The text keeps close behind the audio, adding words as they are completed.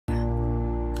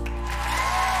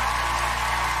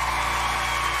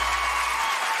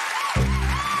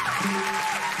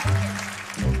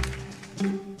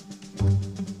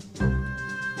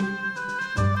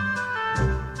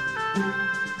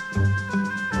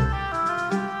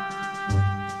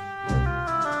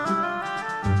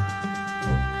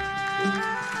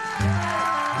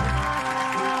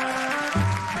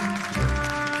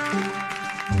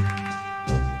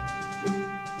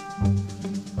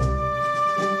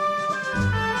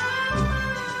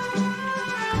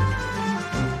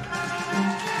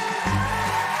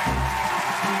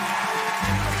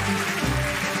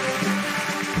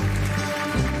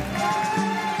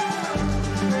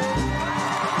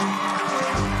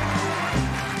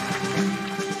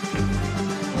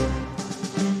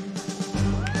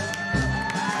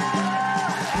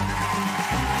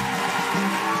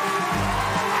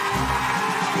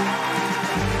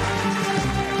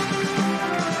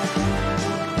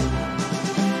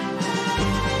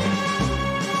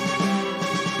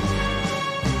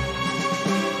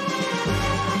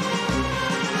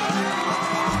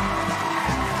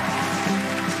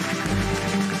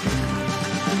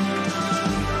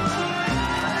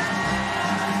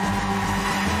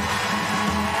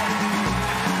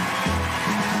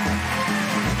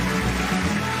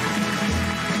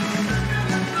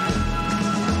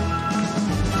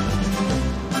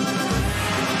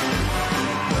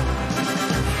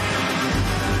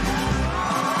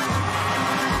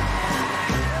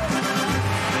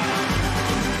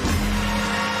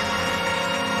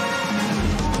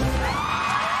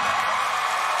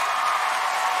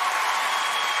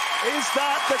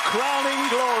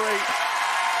glory.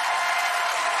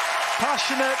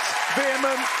 Passionate,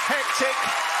 vehement, hectic.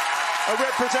 A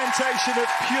representation of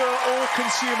pure,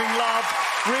 all-consuming love.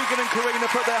 Regan and Karina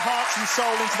put their hearts and soul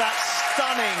into that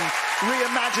stunning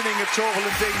reimagining of Torvill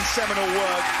and Dean's seminal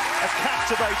work. A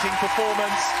captivating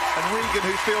performance. And Regan,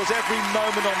 who feels every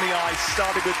moment on the ice,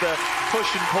 started with the push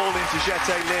and pull into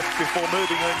jeté lift before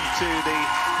moving into the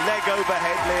leg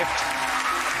overhead lift.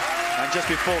 And just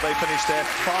before they finished their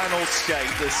final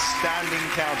skate, the standing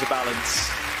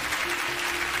counterbalance.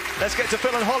 Let's get to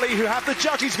Phil and Holly, who have the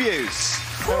judges' views.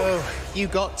 Oh, you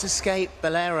got to skate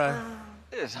Bolero.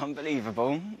 It's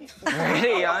unbelievable.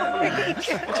 Really, I'm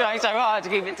trying so hard to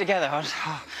keep it together.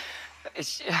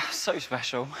 It's so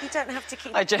special. You don't have to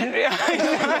keep... I generally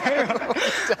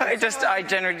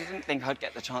didn't think I'd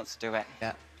get the chance to do it.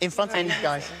 Yeah. In front of you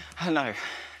guys. I know.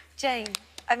 Jane,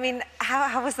 I mean,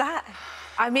 how was that?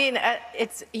 I mean,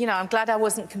 it's, you know, I'm glad I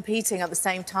wasn't competing at the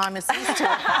same time as these two.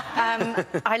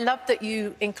 I love that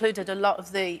you included a lot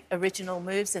of the original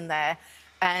moves in there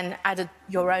and added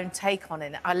your own take on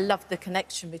it. I love the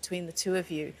connection between the two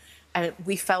of you. And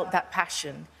we felt that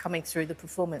passion coming through the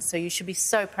performance. So you should be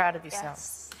so proud of yourself.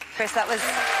 Yes. Chris, that was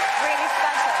really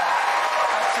special.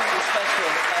 Absolutely special.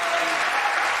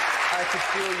 I could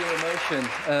feel your emotion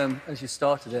as you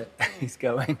started it. He's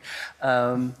going.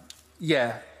 And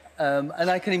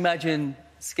I can imagine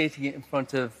skating it in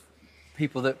front of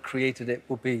people that created it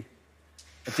will be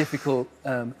a difficult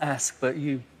ask, but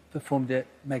you performed it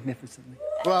magnificently.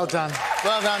 Well done.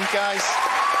 Well done, guys.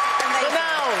 So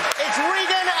now, it's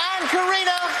Regan and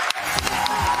Karina